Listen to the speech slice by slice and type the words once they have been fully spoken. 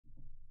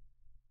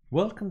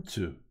Welcome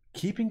to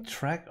Keeping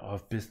Track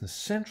of Business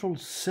Central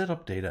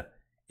Setup Data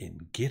in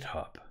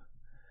GitHub.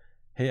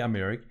 Hey, I'm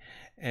Eric,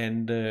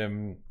 and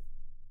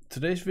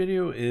today's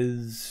video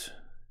is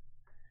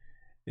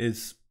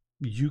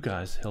you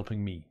guys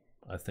helping me,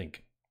 I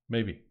think.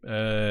 Maybe.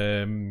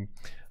 I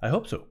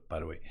hope so, by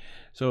the way.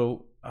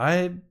 So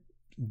a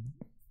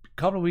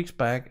couple of weeks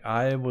back,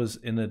 I was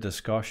in a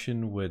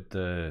discussion with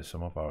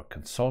some of our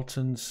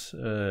consultants,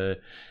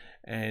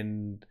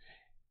 and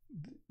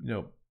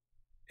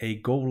a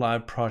go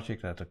live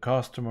project at a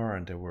customer,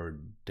 and there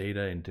were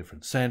data in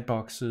different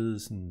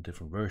sandboxes and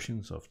different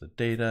versions of the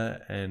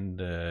data,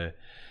 and it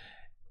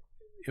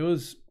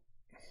was,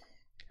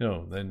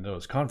 then there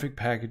was config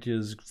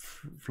packages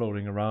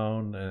floating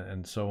around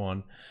and so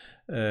on,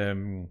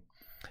 and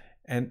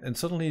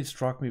suddenly it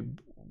struck me,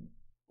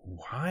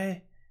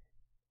 why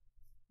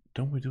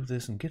don't we do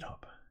this in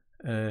GitHub?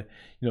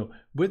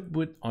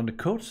 With on the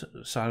code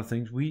side of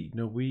things,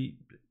 we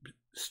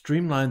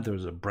streamlined.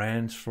 There's a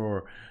branch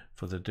for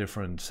the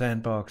different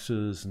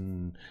sandboxes,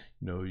 and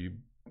you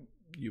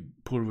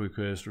pull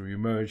requests or you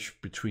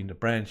merge between the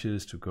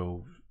branches to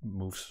go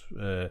move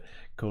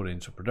code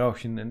into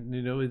production, and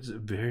it's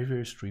very,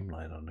 very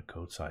streamlined on the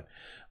code side.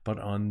 But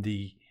on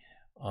the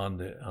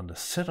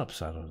setup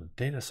side, on the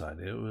data side,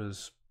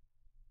 there's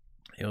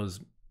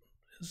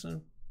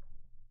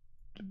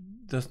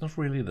not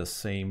really the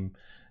same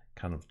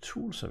kind of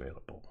tools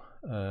available.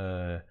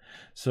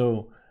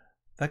 So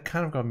that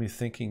kind of got me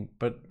thinking,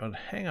 but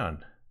hang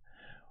on,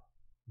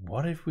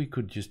 what if we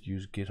could just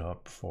use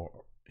GitHub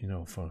for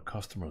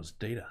customers'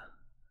 data?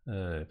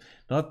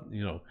 Not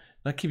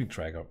keeping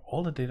track of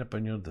all the data,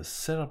 but the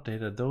setup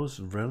data, those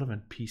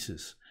relevant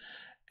pieces.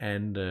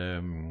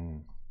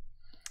 And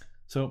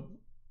so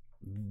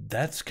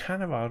that's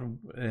kind of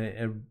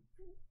a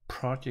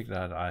project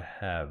that I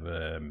have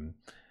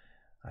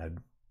I've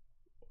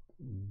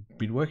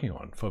been working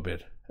on for a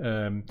bit,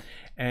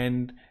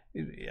 and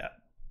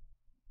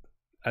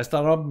I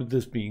started off with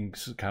this being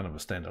kind of a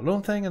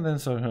standalone thing, and then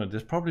so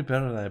it's probably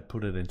better that I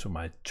put it into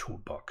my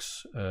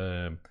toolbox.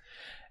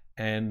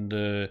 And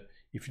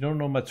if you don't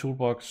know my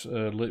toolbox,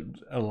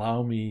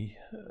 allow me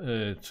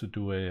to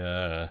do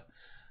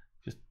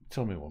just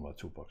tell me what my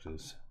toolbox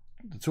is.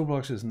 The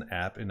toolbox is an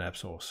app in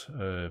AppSource.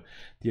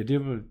 The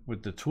idea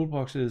with the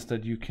toolbox is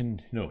that you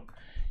can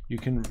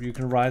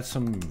write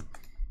some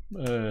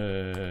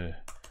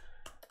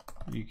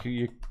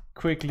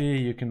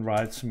you can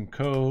write some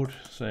code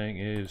saying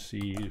if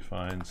C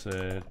finds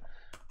it,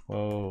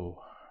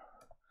 whoa,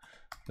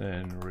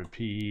 then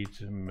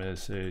repeat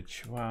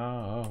message,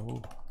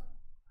 wow,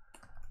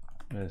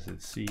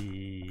 message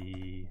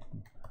C.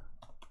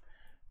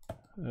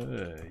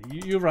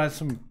 You write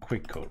some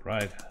quick code,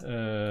 right?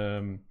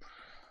 There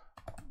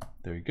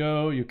you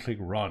go. You click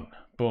run,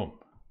 boom,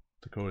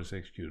 the code is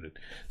executed.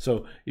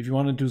 So if you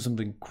want to do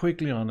something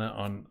quickly on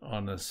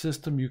a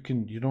system, you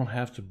don't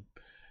have to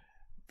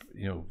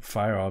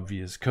fire up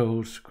VS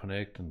Code,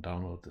 connect and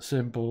download the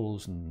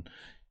symbols, and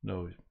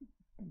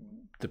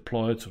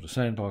deploy it to the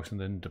sandbox,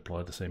 and then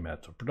deploy the same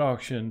app to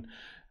production.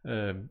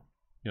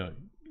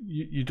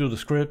 You do the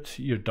script,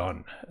 you're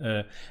done.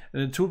 And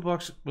the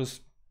toolbox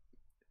was,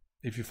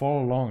 if you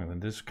follow along,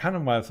 and this is kind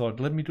of why I thought,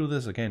 let me do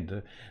this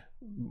again.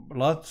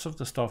 Lots of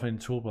the stuff in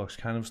toolbox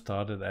kind of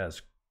started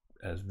as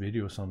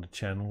videos on the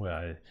channel where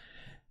I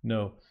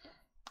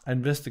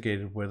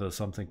investigated whether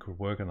something could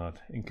work or not,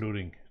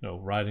 including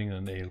writing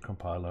an AL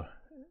compiler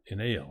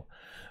in AL.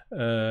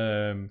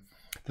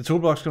 The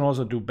toolbox can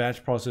also do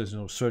batch process,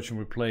 search and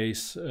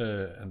replace,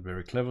 and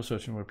very clever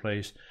search and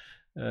replace.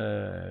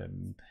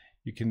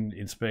 You can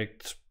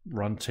inspect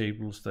run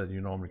tables that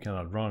you normally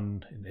cannot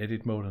run in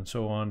edit mode, and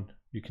so on.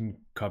 You can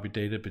copy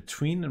data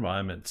between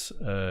environments,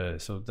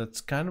 so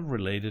that's kind of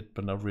related,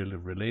 but not really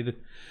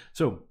related.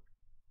 So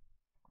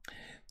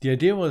the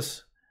idea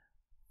was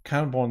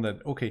kind of born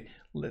that, okay,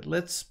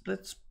 let's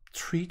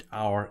treat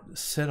our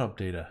setup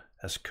data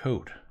as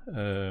code.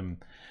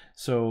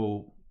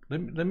 So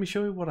let me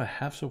show you what I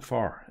have so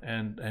far,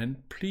 and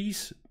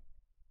please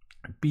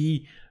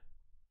be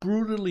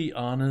brutally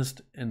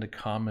honest in the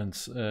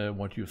comments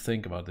what you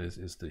think about this.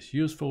 Is this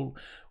useful?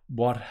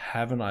 What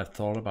haven't I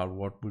thought about?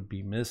 What would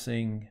be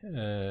missing?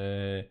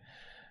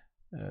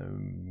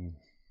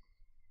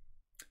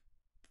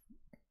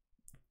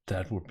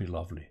 That would be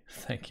lovely.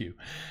 Thank you.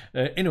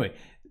 Anyway,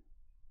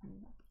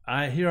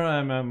 here I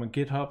am on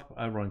GitHub.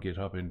 I run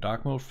GitHub in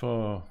dark mode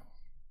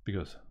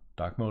because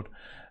dark mode.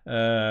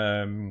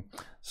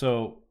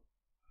 So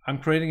I'm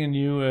creating a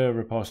new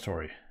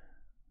repository.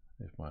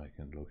 If I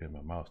can look at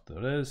my mouse, there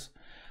it is.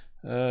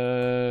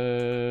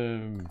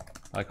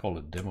 I call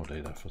it demo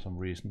data for some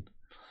reason.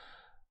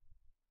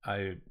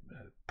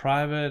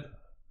 Private.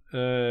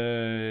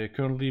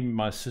 Currently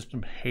my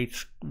system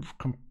hates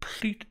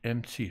complete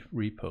empty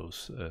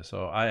repos,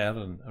 so I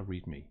added a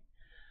README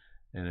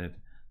in it.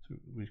 So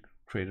we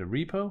create a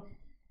repo,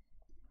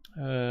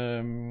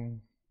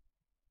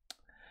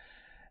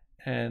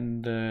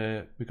 and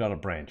we got a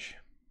branch.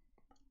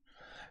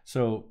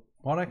 So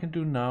what I can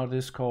do now,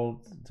 this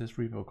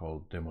repo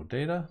called demo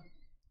data,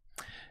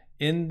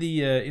 in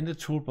the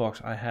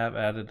toolbox, I have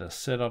added a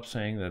setup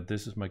saying that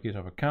this is my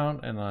GitHub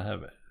account, and I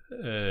have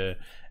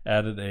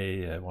added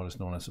a what is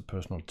known as a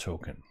personal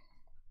token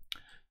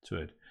to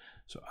it.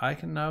 So I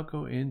can now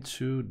go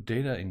into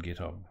data in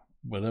GitHub,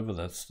 whatever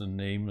that's the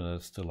name,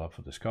 that's still up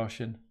for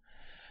discussion.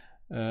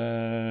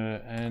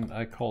 And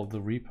I call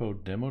the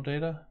repo demo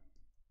data.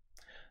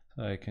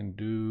 So I can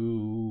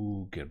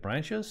do get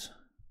branches.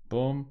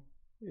 Boom.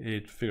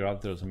 It figured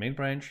out there's a main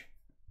branch.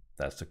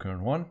 That's the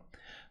current one.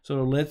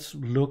 So let's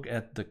look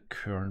at the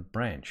current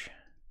branch.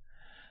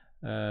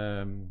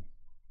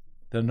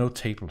 There are no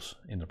tables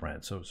in the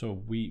branch.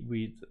 So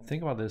we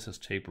think about this as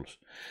tables.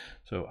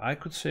 So I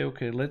could say,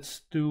 okay,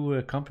 let's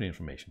do company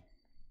information.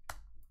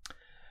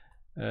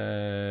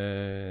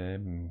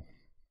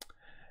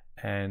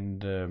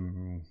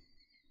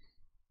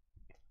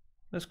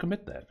 Let's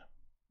commit that.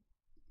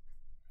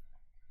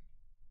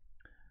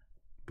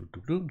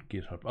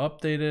 GitHub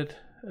updated.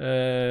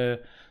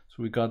 So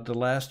we got the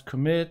last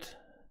commit,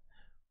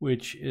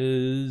 which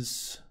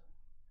is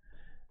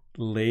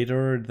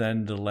later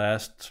than the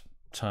last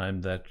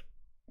time that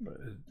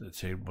the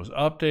table was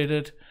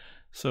updated.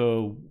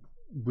 So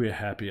we're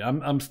happy.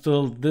 I'm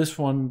still, this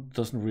one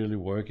doesn't really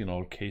work in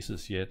all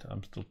cases yet.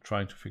 I'm still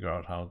trying to figure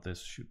out how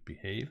this should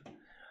behave.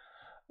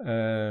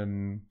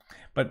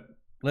 But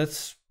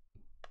let's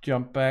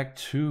jump back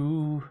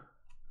to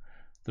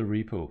the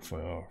repo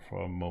for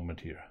a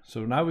moment here.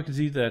 So now we can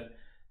see that,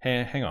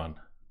 hang on,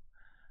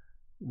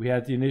 we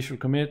had the initial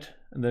commit,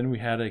 and then we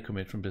had a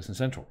commit from Business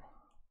Central.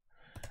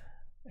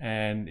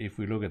 And if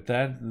we look at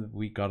that,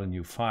 we got a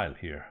new file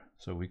here.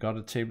 So we got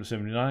a table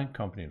 79,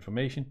 company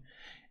information.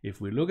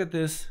 If we look at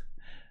this,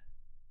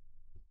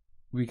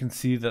 we can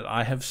see that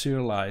I have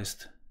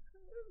serialized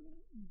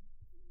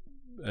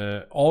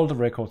all the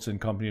records in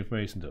company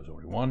information. There's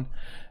only one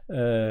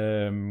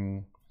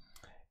in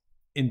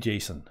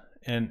JSON,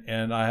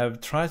 and I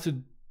have tried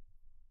to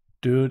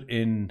do it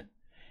in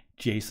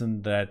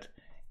JSON that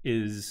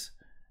is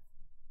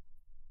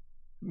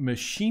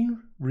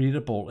machine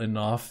readable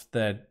enough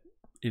that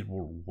it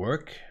will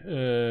work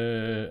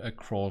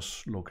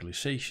across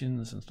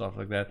localizations and stuff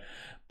like that.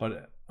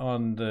 But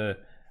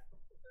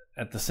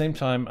at the same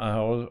time, I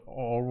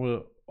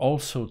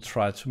also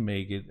try to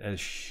make it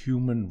as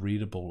human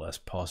readable as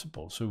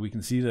possible. So we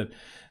can see that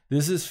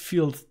this is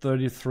field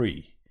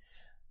 33,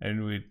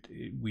 and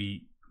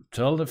we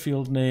tell the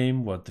field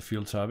name, what the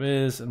field type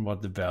is, and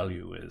what the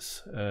value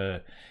is.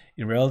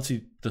 In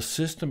reality, the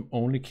system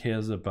only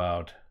cares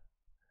about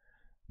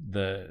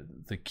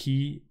the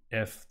key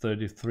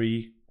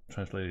F33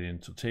 translated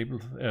into table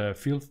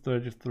field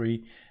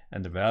 33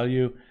 and the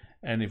value.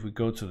 And if we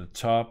go to the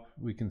top,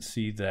 we can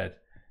see that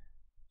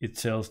it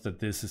tells that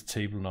this is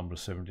table number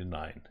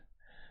 79.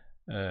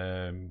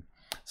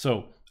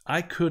 So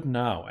I could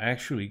now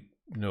actually,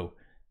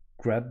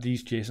 grab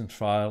these JSON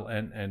file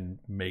and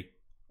make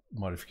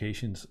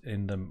modifications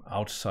in them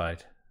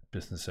outside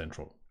Business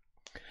Central,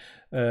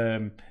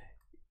 if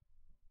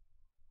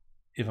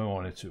I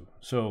wanted to.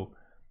 So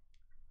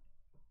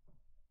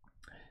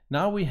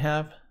now we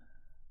have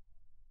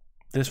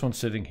this one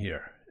sitting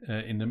here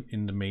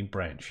in the main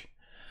branch.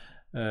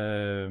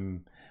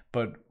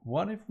 But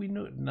what if we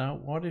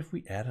what if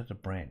we added a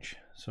branch?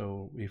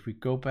 So if we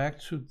go back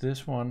to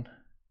this one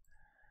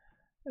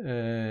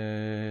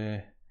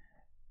and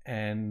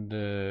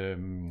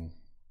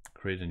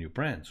create a new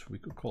branch, we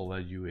could call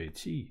that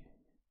UAT,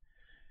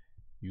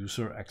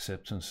 User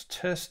Acceptance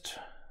Test.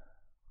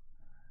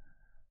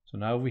 So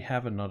now we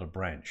have another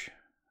branch.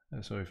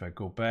 So if I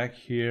go back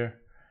here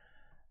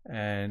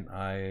and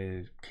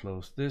I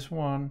close this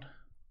one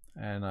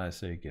and I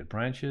say get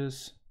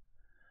branches,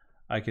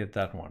 I get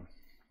that one.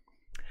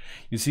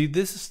 You see,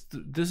 this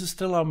is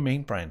still our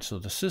main branch. So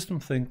the system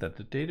thinks that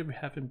the data we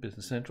have in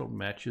Business Central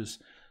matches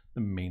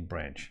the main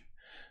branch.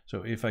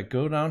 So if I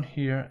go down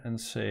here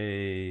and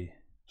say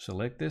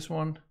select this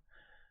one,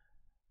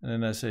 and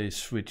then I say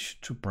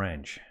switch to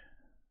branch.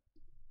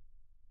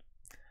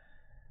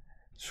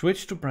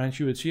 Switch to branch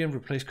UAT and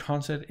replace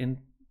content in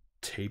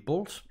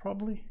tables,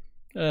 probably,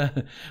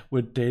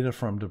 with data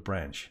from the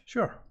branch.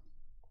 Sure.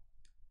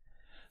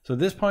 So at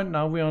this point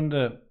now we're on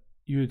the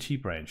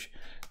UAT branch.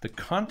 The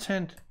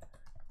content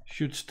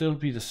should still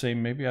be the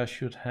same. Maybe I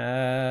should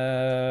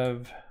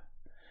have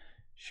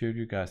showed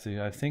you guys.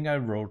 I think I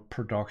wrote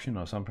production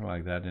or something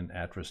like that in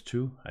address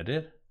 2. I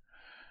did.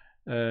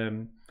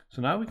 So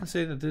now we can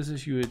say that this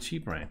is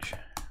UAT branch,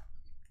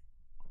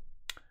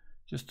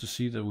 just to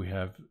see that we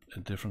have a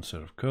different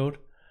set of code.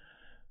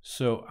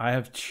 So I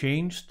have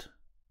changed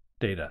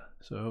data.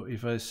 So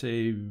if I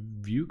say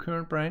view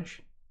current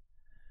branch,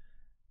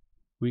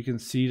 we can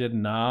see that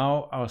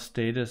now our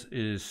status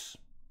is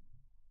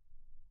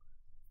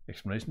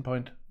exclamation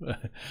point,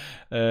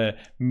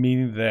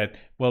 meaning that,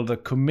 well, the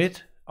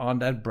commit on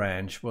that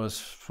branch was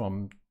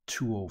from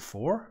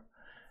 204,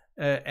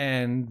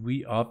 and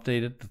we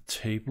updated the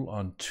table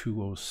on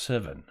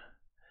 207.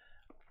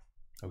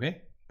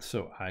 Okay,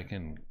 so I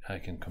can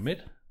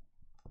commit.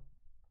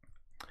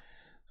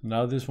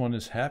 Now this one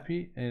is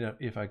happy, and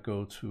if I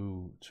go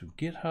to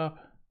GitHub,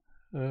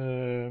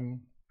 We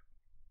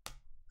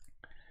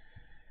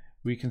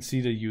can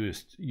see the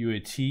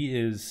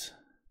UAT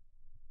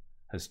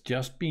has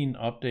just been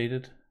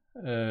updated.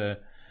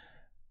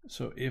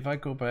 So if I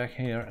go back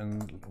here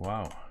and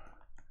wow,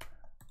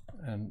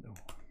 and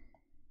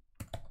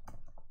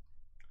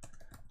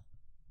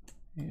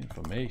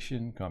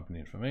information, company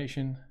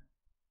information,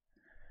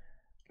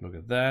 look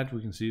at that,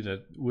 we can see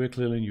that we're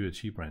clearly in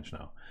UAT branch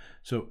now.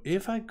 So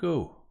if I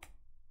go,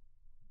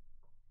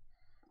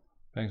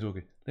 thanks,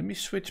 okay, let me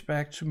switch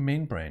back to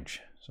main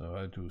branch. So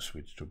I do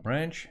switch to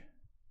branch.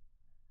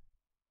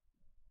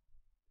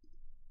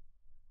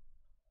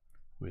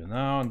 We are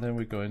now, and then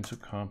we go into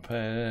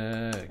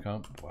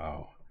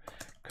wow,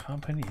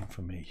 company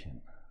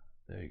information.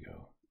 There you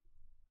go.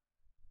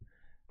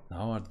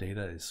 Now our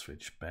data is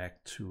switched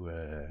back to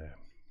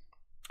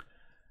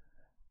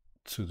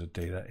the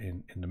data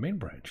in the main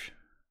branch.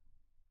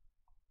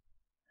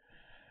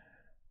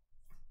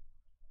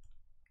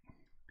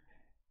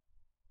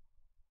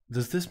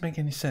 Does this make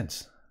any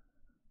sense?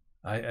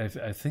 I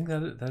think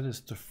that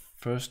is the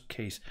first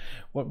case.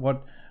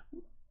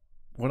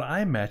 What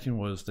I imagined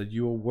was that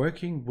you were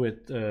working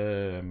with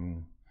a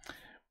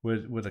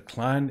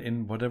client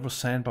in whatever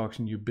sandbox,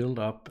 and you build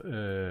up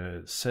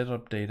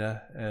setup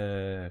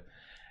data,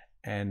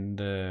 and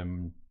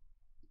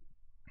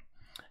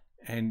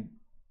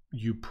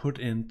you put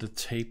in the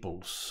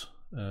tables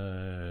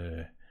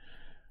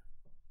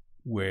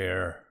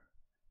where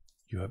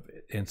you have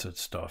entered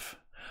stuff.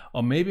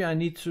 Or maybe I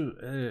need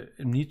to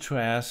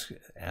ask,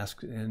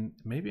 and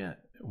maybe I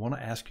want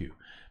to ask you.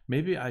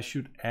 Maybe I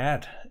should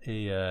add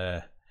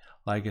a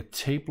like a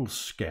table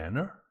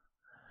scanner,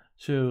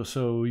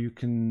 so you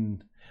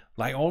can,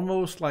 like,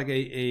 almost like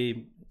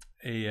a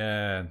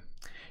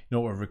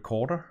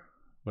recorder,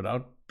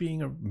 without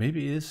being a,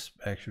 maybe it is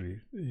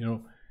actually,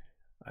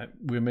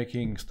 we're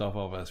making stuff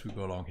up as we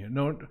go along here.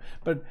 No,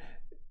 but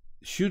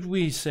should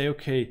we say,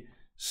 okay,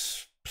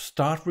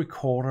 start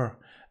recorder,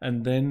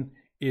 and then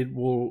it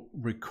will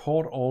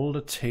record all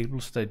the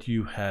tables that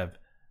you have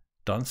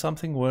done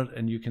something with,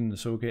 and you can,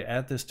 so okay,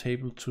 add this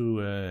table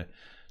to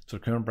the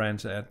current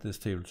branch, add this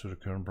table to the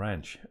current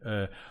branch,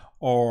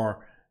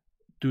 or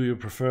do you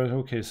prefer,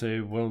 okay, say,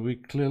 well, we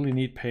clearly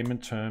need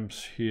payment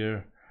terms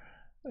here,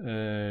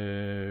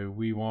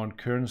 we want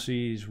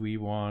currencies, we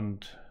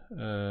want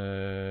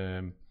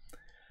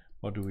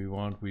what do we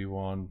want? We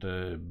want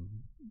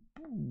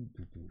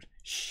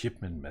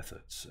shipment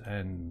methods,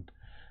 and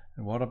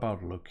what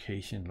about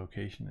location?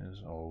 Location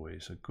is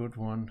always a good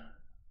one,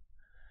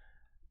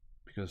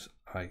 because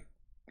I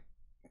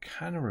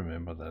kind of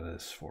remember that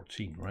as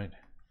 14, right?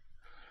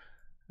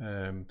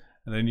 And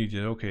then you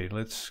did, okay,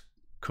 let's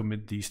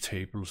commit these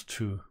tables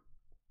to,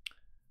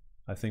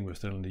 I think we're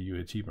still in the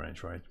UAT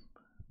branch, right?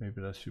 Maybe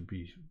that should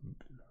be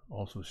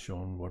also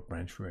shown what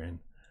branch we're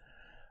in.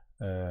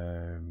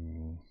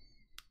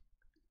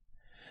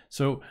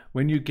 So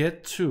when you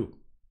get to,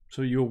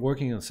 so you're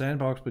working in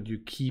Sandbox, but you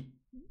keep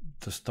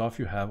the stuff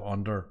you have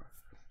under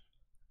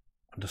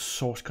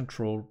source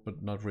control,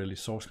 but not really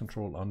source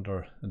control,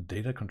 under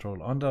data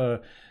control,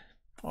 under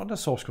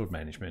source code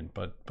management,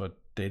 but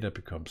data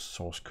becomes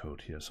source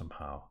code here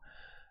somehow.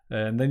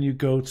 And then you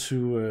go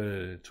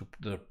to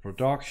the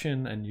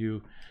production, and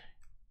you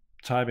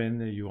type in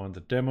that you want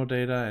the demo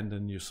data, and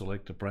then you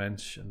select the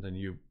branch, and then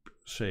you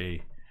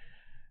say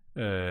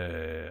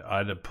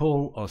either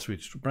pull or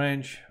switch to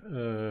branch,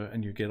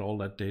 and you get all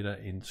that data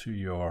into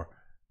your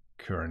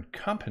current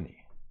company.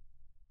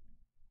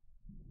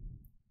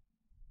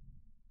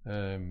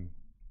 I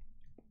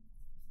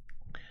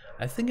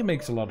think it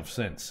makes a lot of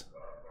sense,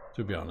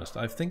 to be honest.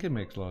 I think it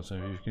makes a lot of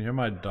sense. You can hear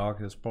my dog.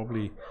 There's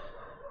probably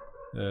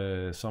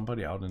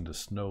somebody out in the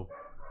snow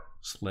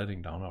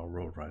sledding down our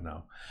road right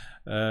now.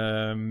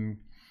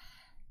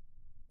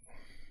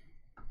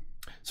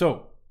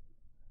 So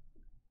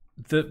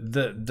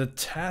the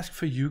task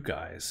for you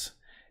guys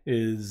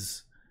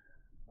is,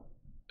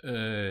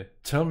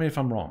 tell me if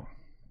I'm wrong.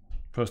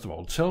 First of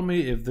all, tell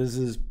me if this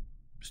is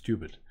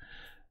stupid.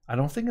 I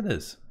don't think it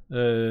is.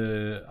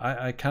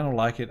 I kind of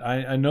like it.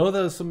 I know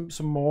there's some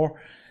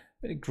more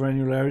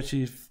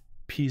granularity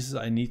pieces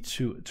I need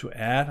to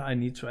add. I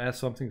need to add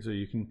something, so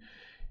you can,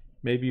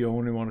 maybe you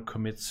only want to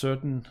commit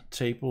certain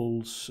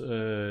tables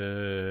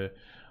or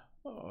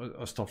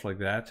stuff like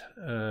that.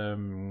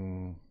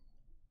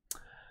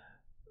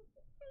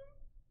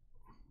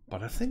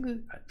 But I think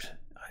that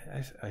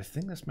I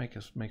think this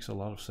makes a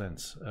lot of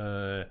sense.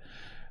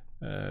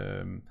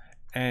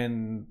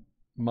 And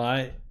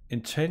my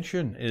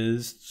intention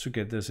is to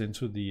get this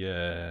into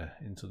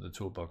the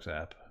Toolbox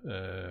app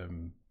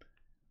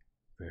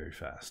very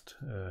fast.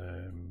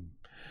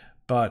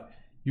 But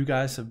you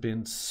guys have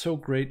been so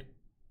great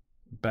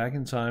back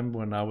in time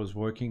when I was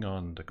working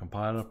on the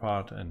compiler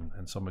part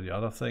and some of the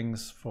other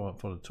things for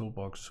the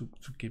Toolbox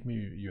to give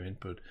me your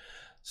input.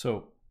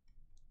 So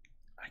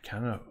I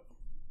kind of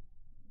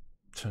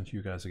turn to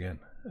you guys again,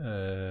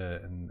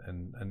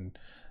 and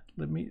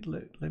let me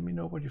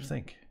know what you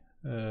think.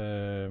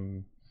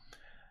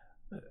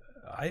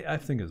 I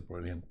think it's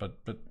brilliant, but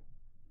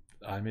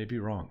I may be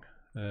wrong.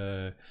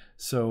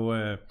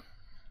 So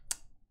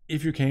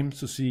if you came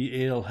to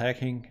see AL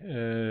hacking,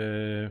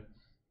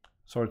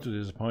 sorry to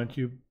disappoint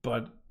you,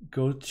 but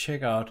go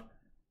check out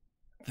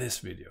this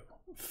video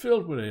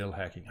filled with AL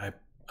hacking.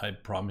 I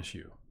promise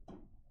you,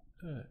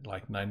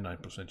 like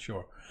 99%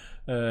 sure.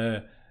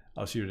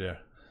 I'll see you there.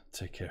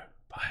 Take care.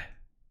 Bye.